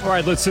All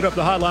right, let's set up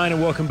the hotline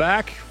and welcome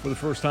back for the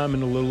first time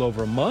in a little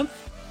over a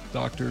month.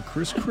 Dr.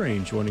 Chris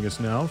Crane joining us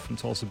now from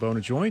Tulsa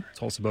Bone Joint,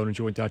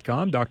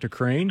 tulsabonejoint.com. Dr.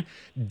 Crane,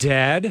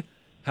 Dad,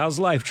 how's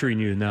life treating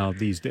you now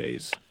these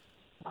days?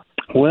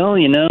 Well,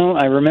 you know,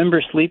 I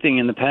remember sleeping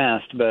in the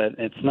past, but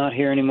it's not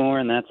here anymore,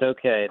 and that's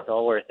okay. It's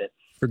all worth it.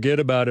 Forget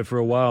about it for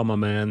a while, my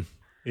man.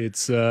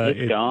 It's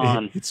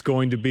gone. It's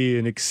going to be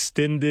an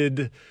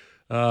extended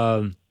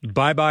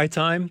bye-bye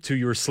time to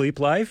your sleep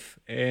life.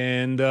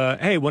 And,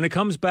 hey, when it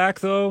comes back,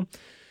 though,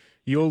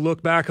 you'll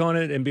look back on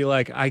it and be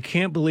like, I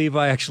can't believe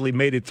I actually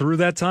made it through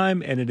that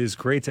time, and it is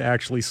great to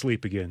actually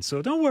sleep again.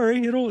 So don't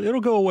worry, it'll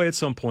go away at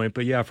some point.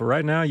 But, yeah, for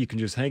right now, you can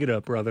just hang it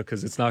up, brother,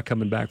 because it's not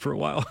coming back for a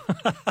while.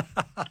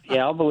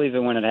 Yeah, I'll believe it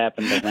when it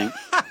happens, I think.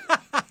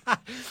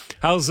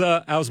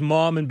 How's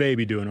mom and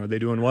baby doing? Are they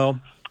doing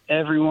well?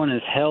 Everyone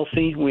is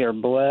healthy. We are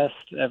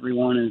blessed.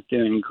 Everyone is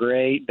doing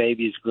great.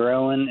 Baby's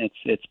growing.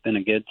 It's been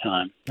a good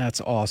time. That's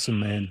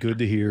awesome, man. Good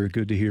to hear.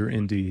 Good to hear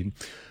indeed.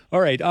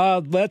 All right,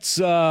 let's,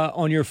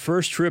 on your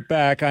first trip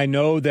back, I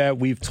know that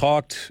we've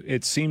talked,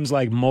 it seems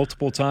like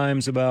multiple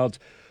times about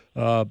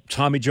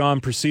Tommy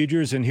John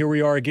procedures, and here we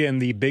are again.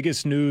 The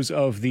biggest news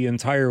of the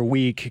entire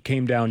week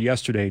came down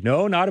yesterday.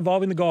 No, not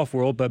involving the golf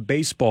world, but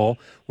baseball,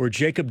 where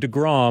Jacob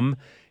deGrom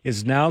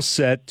is now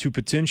set to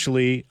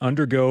potentially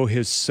undergo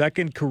his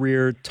second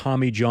career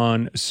Tommy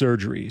John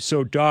surgery.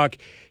 So, Doc,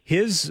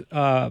 his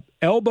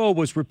elbow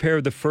was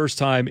repaired the first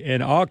time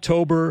in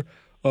October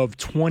of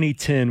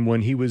 2010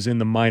 when he was in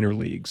the minor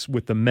leagues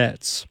with the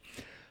Mets.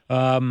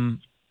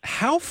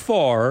 How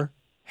far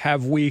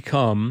have we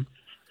come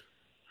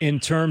in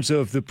terms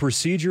of the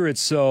procedure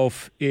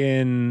itself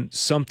in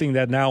something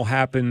that now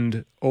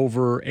happened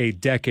over a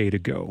decade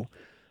ago?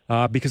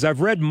 Because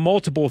I've read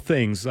multiple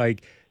things,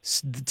 like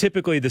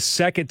typically the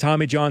second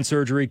Tommy John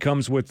surgery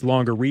comes with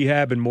longer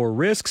rehab and more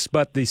risks,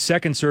 but the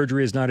second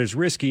surgery is not as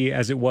risky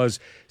as it was,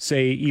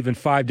 say, even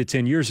 5 to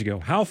 10 years ago.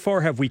 How far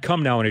have we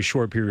come now in a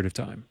short period of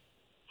time?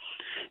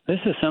 This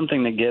is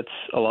something that gets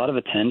a lot of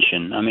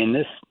attention. I mean,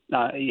 this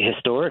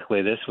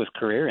historically, this was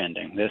career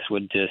ending. This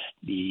would just,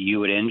 you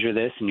would injure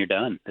this and you're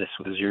done. This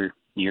was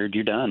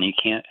you're done. You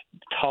can't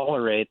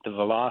tolerate the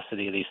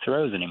velocity of these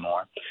throws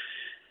anymore.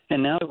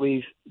 And now that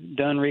we've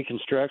done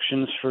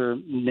reconstructions for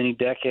many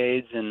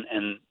decades,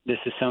 and this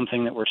is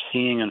something that we're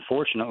seeing,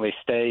 unfortunately,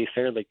 stay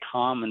fairly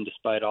common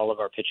despite all of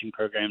our pitching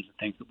programs and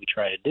things that we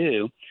try to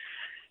do,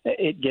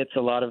 it gets a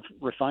lot of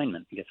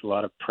refinement. It gets a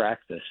lot of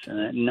practice.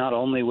 And not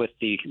only with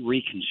the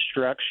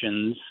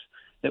reconstructions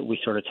that we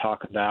sort of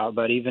talk about,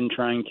 but even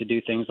trying to do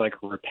things like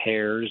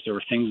repairs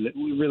or things that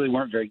we really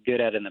weren't very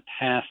good at in the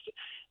past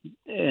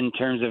in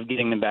terms of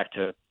getting them back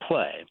to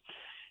play.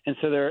 And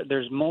so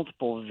there's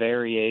multiple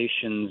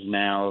variations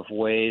now of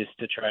ways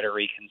to try to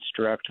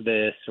reconstruct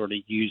this or to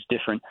use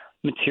different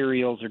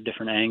materials or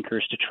different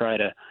anchors to try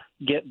to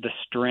get the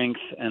strength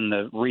and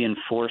the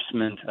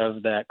reinforcement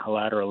of that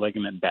collateral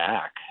ligament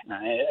back.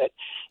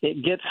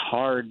 It gets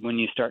hard when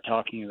you start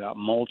talking about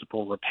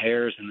multiple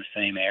repairs in the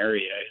same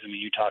area. I mean,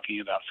 you're talking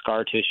about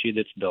scar tissue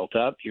that's built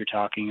up. You're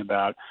talking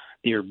about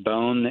your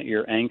bone that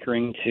you're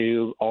anchoring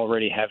to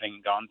already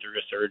having gone through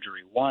a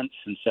surgery once.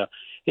 And so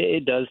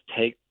it does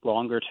take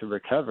longer to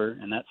recover,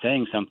 and that's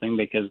saying something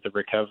because the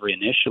recovery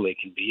initially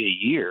can be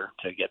a year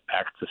to get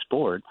back to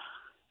sport.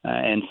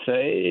 And so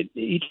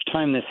each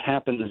time this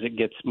happens, it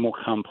gets more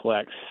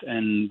complex,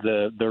 and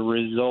the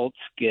results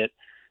get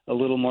a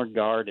little more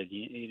guarded.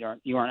 You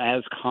aren't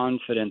as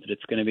confident that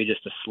it's going to be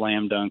just a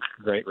slam dunk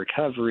great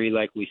recovery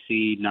like we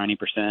see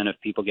 90% of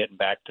people getting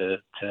back to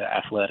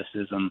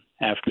athleticism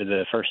after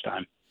the first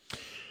time.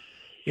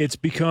 It's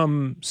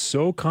become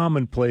so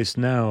commonplace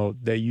now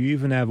that you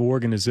even have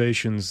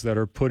organizations that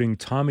are putting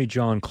Tommy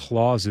John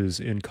clauses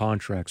in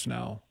contracts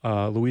now.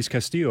 Luis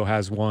Castillo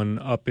has one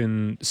up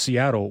in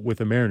Seattle with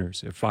the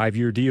Mariners, a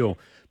 5-year deal,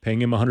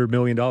 paying him $100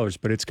 million,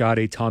 but it's got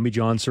a Tommy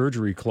John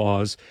surgery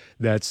clause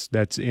that's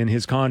in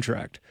his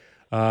contract.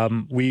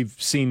 We've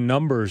seen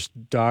numbers,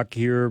 Doc,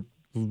 here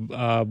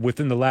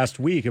within the last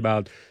week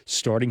about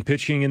starting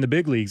pitching in the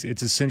big leagues.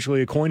 It's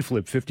essentially a coin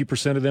flip.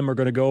 50% of them are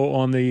going to go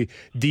on the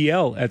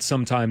DL at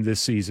some time this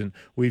season.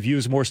 We've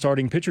used more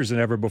starting pitchers than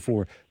ever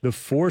before. The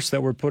force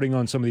that we're putting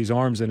on some of these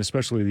arms, and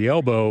especially the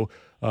elbow,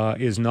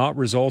 is not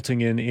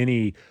resulting in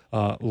any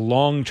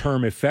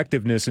long-term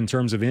effectiveness in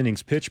terms of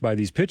innings pitched by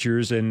these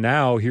pitchers. And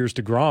now here's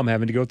deGrom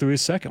having to go through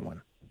his second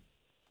one.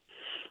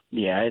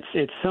 Yeah,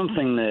 it's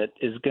something that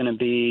is going to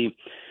be.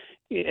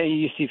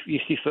 You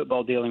see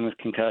football dealing with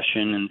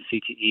concussion and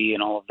CTE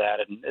and all of that,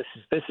 and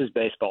this is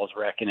baseball's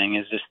reckoning.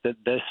 Is just that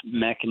this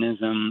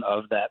mechanism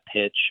of that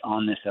pitch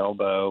on this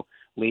elbow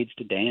leads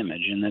to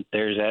damage, and that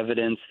there's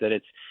evidence that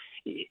it's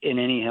in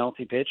any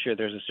healthy pitcher.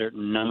 There's a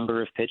certain number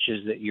of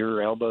pitches that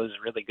your elbow is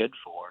really good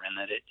for, and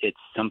that it's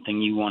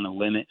something you want to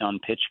limit on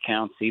pitch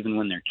counts even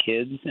when they're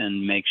kids,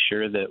 and make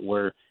sure that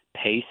we're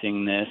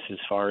pacing this as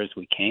far as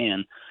we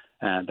can.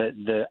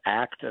 The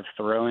act of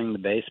throwing the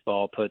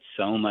baseball puts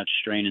so much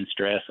strain and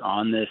stress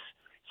on this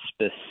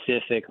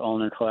specific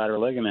ulnar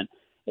collateral ligament.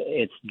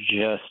 It's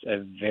just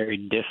a very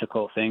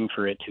difficult thing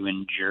for it to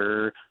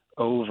endure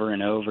over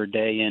and over,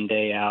 day in,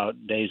 day out,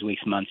 days,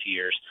 weeks, months,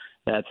 years,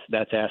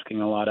 that's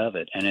asking a lot of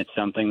it. And it's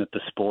something that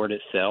the sport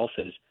itself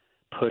is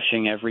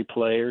pushing every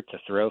player to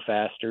throw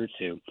faster,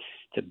 to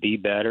be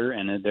better,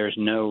 and there's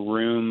no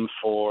room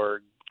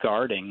for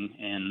guarding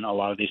in a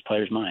lot of these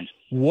players' minds.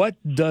 What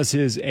does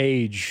his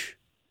age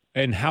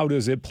and how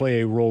does it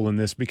play a role in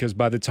this? Because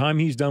by the time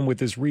he's done with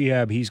this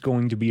rehab, he's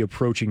going to be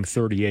approaching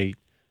 38.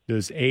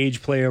 Does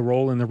age play a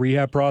role in the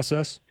rehab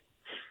process?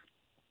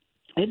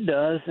 It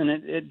does, and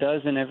it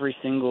does in every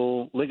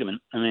single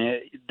ligament. I mean,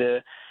 the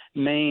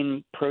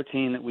main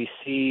protein that we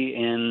see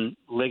in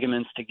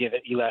ligaments to give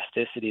it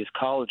elasticity is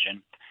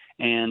collagen.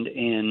 And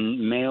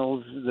in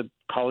males, the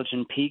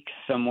collagen peaks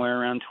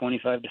somewhere around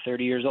 25 to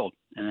 30 years old.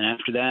 And then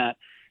after that,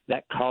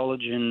 that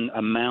collagen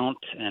amount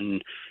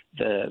and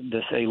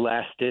this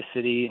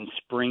elasticity and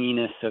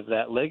springiness of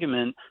that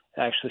ligament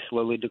actually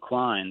slowly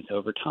declines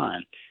over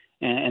time.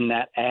 And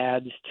that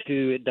adds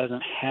to, it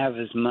doesn't have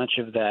as much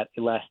of that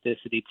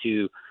elasticity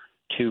to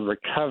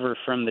recover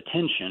from the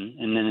tension,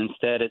 and then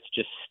instead it's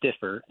just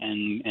stiffer,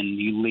 and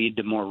you lead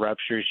to more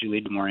ruptures, you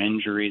lead to more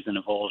injuries and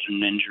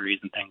avulsion injuries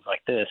and things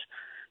like this,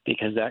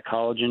 because that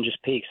collagen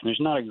just peaks. And there's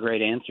not a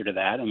great answer to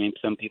that. I mean,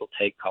 some people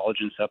take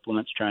collagen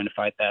supplements trying to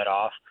fight that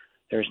off.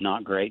 There's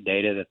not great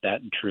data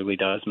that truly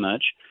does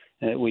much.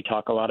 We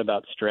talk a lot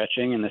about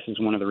stretching, and this is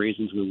one of the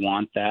reasons we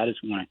want that, is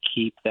we want to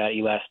keep that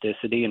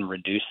elasticity and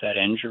reduce that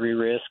injury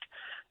risk.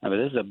 But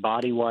this is a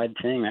body-wide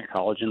thing. That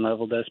collagen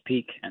level does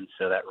peak, and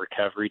so that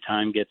recovery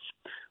time gets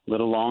a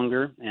little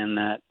longer, and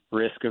that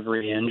risk of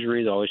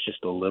re-injury is always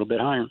just a little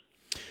bit higher.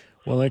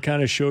 Well, it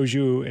kind of shows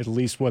you at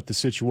least what the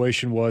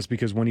situation was,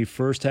 because when he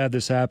first had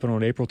this happen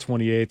on April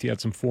 28th, he had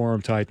some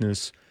forearm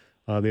tightness.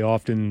 They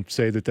often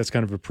say that that's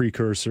kind of a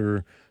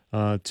precursor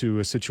to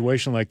a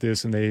situation like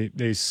this, and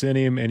they sent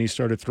him, and he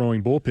started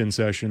throwing bullpen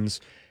sessions,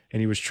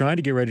 and he was trying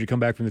to get ready to come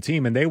back from the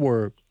team, and they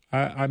were,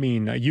 I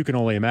mean, you can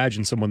only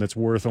imagine someone that's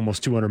worth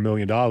almost $200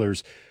 million.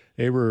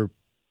 They were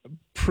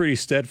pretty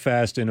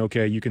steadfast in,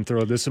 okay, you can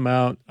throw this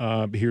amount,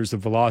 here's the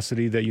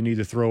velocity that you need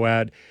to throw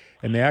at.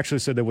 And they actually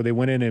said that when they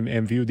went in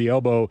and viewed the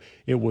elbow,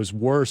 it was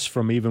worse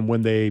from even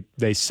when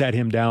they set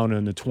him down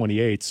on the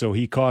 28th. So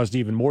he caused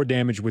even more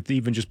damage with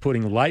even just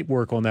putting light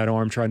work on that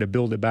arm, trying to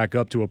build it back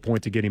up to a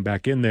point to get him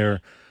back in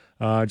there.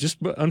 Just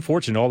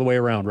unfortunate all the way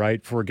around,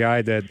 right? For a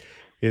guy that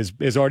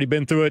has already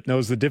been through it,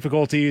 knows the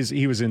difficulties.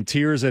 He was in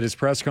tears at his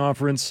press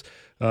conference,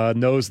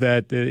 knows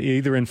that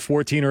either in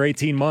 14 or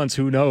 18 months,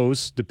 who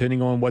knows,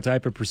 depending on what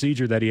type of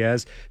procedure that he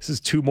has, this is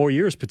 2 more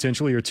years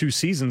potentially, or 2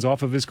 seasons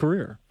off of his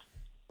career.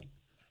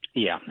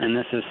 Yeah, and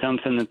this is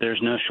something that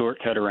there's no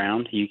shortcut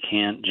around. You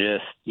can't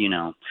just,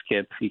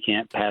 skip. You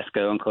can't pass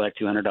go and collect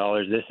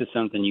 $200. This is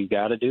something you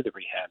got to do the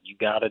rehab. You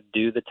got to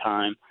do the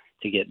time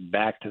to get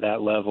back to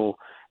that level.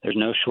 There's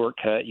no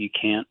shortcut. You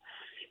can't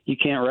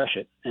rush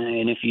it.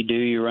 And if you do,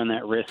 you run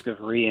that risk of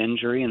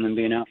re-injury and then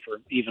being out for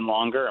even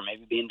longer or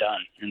maybe being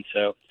done. And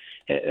so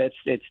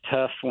it's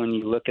tough when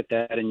you look at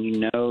that and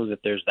you know that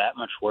there's that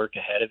much work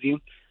ahead of you,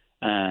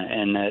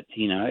 and that,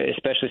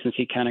 especially since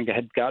he kind of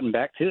had gotten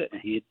back to it.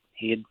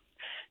 He had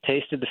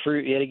tasted the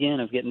fruit yet again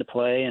of getting to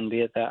play and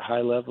be at that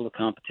high level of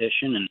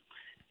competition, and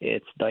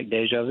it's like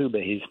deja vu,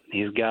 but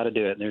he's got to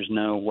do it. There's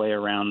no way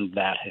around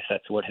that if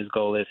that's what his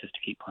goal is to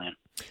keep playing.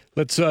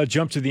 Let's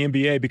jump to the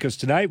NBA, because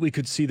tonight we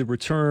could see the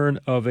return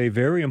of a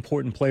very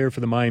important player for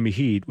the Miami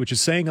Heat, which is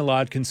saying a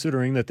lot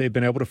considering that they've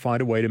been able to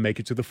find a way to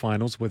make it to the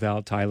finals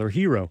without Tyler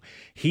Herro.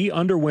 He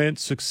underwent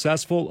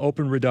successful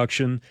open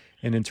reduction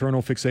and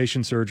internal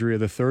fixation surgery of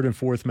the 3rd and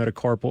 4th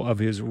metacarpal of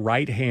his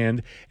right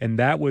hand, and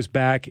that was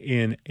back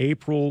in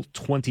April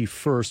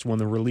 21st when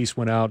the release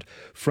went out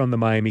from the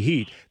Miami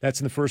Heat. That's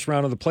in the first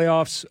round of the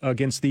playoffs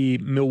against the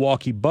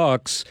Milwaukee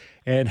Bucks,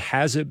 and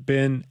hasn't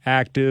been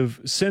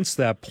active since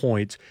that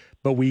point.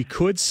 But we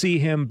could see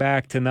him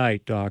back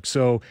tonight, Doc.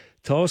 So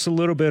tell us a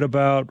little bit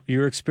about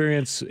your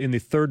experience in the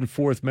 3rd and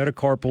 4th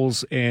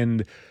metacarpals,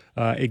 and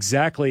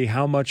exactly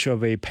how much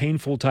of a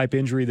painful type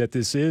injury that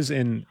this is,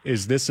 and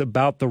is this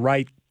about the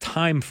right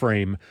time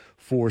frame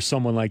for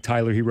someone like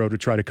Tyler Herro to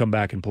try to come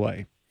back and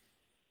play?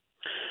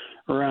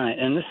 Right,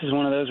 and this is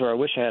one of those where I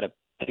wish I had a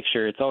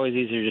picture. It's always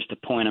easier just to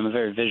point. I'm a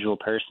very visual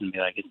person and be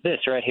like, it's this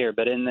right here.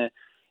 But in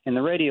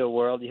the radio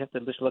world, you have to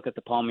just look at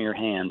the palm of your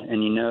hand,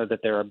 and you know that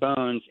there are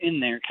bones in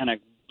there kind of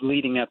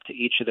leading up to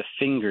each of the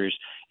fingers,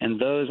 and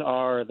those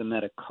are the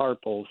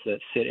metacarpals that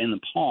sit in the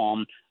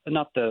palm,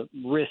 not the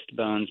wrist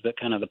bones, but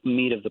kind of the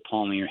meat of the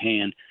palm of your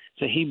hand.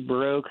 So he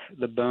broke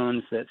the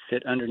bones that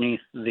sit underneath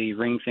the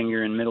ring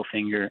finger and middle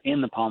finger in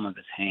the palm of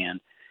his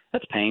hand.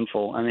 That's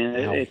painful. I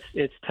mean,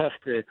 it's tough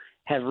to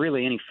have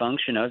really any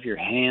function of your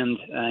hand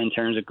in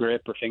terms of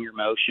grip or finger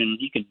motion.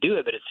 You can do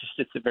it, but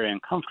it's very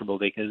uncomfortable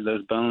because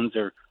those bones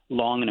are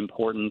long and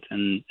important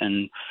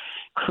and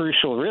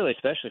crucial, really,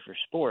 especially for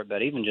sport,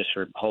 but even just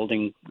for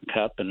holding a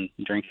cup and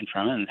drinking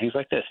from it and things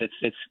like this.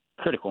 It's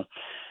critical.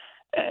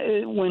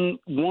 When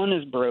one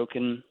is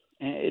broken,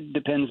 it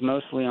depends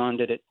mostly on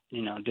did it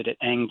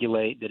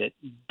angulate, did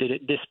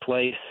it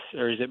displace,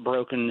 or is it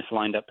broken and it's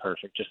lined up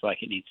perfect, just like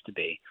it needs to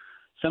be.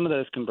 some of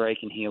those can break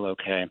and heal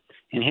okay.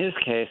 In his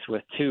case,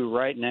 with two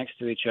right next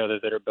to each other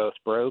that are both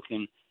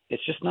broken,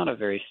 it's just not a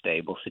very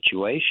stable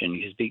situation.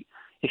 Because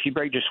if you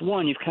break just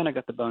one, you've kind of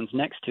got the bones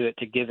next to it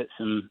to give it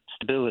some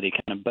stability,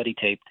 kind of buddy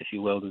taped, if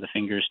you will, to the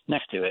fingers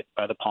next to it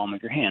by the palm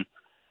of your hand.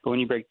 But when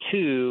you break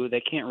two,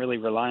 they can't really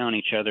rely on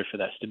each other for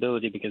that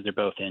stability because they're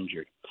both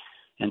injured.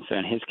 And so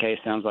in his case,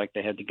 sounds like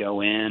they had to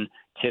go in.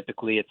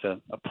 Typically, it's a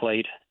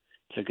plate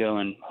to go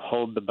and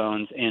hold the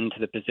bones into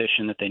the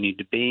position that they need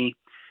to be.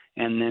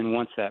 And then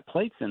once that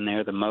plate's in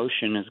there, the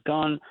motion is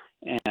gone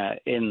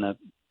in the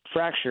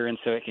fracture, and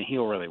so it can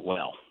heal really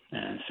well.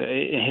 So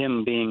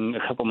him being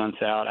a couple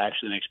months out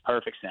actually makes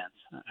perfect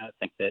sense. I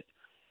think that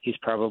he's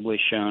probably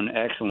shown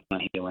excellent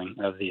healing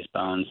of these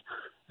bones.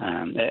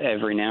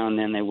 Every now and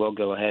then they will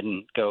go ahead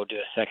and go do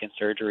a second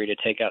surgery to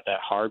take out that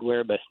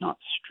hardware, but it's not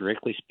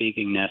strictly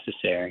speaking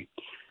necessary.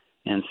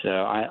 And so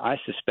I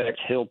suspect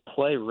he'll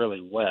play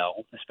really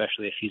well,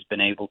 especially if he's been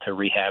able to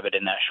rehab it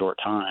in that short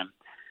time.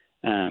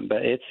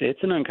 But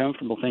it's an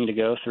uncomfortable thing to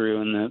go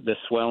through, and the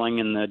swelling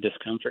and the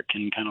discomfort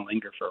can kind of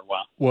linger for a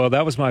while. Well,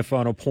 that was my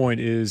final point,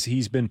 is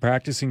he's been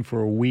practicing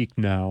for a week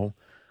now.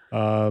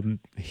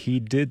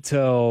 He did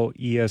tell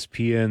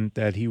ESPN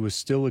that he was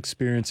still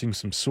experiencing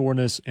some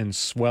soreness and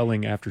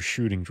swelling after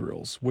shooting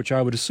drills, which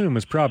I would assume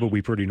is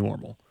probably pretty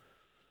normal.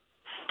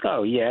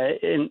 Oh, yeah.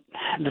 And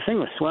the thing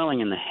with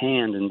swelling in the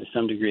hand and to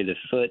some degree the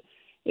foot,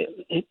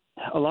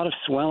 a lot of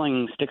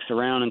swelling sticks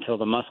around until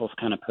the muscles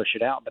kind of push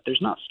it out. But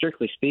there's not,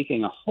 strictly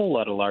speaking, a whole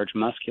lot of large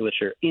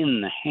musculature in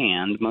the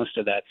hand. Most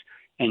of that's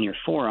in your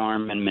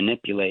forearm and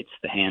manipulates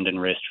the hand and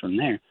wrist from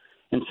there.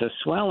 And so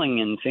swelling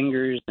in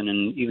fingers and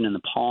even in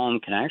the palm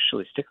can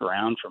actually stick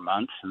around for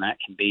months, and that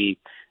can be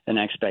an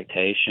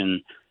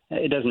expectation.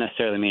 It doesn't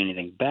necessarily mean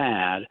anything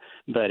bad,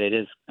 but it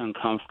is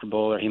uncomfortable,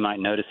 or he might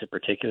notice it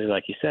particularly,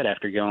 like you said,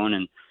 after going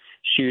and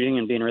shooting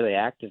and being really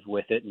active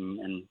with it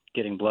and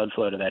getting blood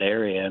flow to that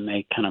area. It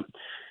may kind of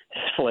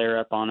flare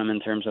up on him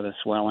in terms of the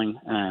swelling.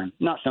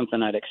 Not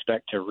something I'd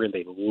expect to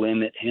really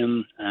limit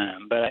him,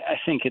 but I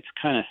think it's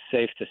kind of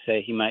safe to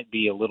say he might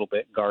be a little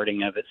bit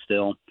guarding of it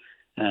still.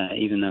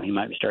 Even though he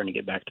might be starting to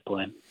get back to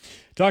play.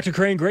 Dr.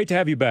 Crane, great to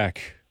have you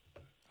back.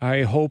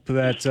 I hope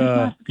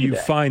that you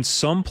find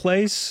some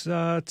place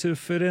to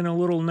fit in a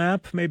little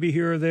nap, maybe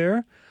here or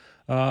there.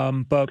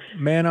 But,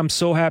 man, I'm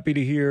so happy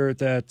to hear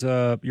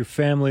that your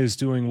family is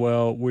doing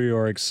well. We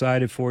are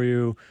excited for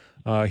you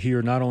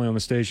here, not only on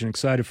the station,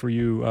 excited for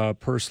you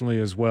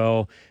personally as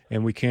well.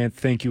 And we can't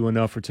thank you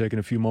enough for taking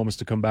a few moments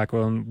to come back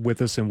on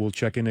with us, and we'll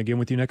check in again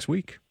with you next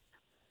week.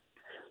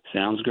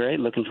 Sounds great.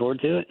 Looking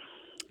forward to it.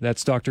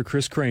 That's Dr.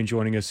 Chris Crane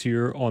joining us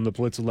here on the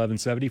Blitz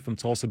 1170 from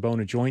Tulsa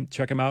Bone Joint.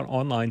 Check him out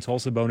online,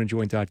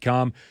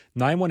 tulsabonejoint.com,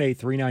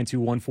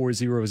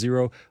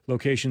 918-392-1400.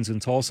 Locations in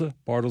Tulsa,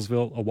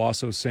 Bartlesville,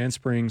 Owasso, Sand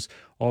Springs,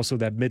 also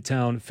that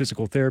Midtown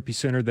Physical Therapy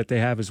Center that they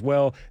have as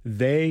well.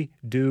 They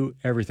do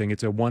everything.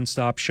 It's a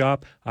one-stop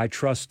shop. I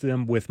trust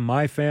them with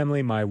my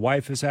family. My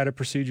wife has had a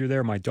procedure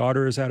there. My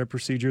daughter has had a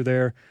procedure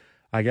there.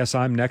 I guess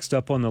I'm next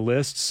up on the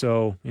list,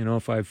 so,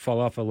 if I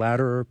fall off a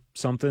ladder or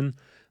something,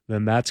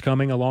 then that's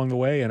coming along the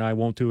way, and I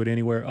won't do it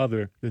anywhere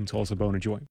other than Tulsa Bone Joint.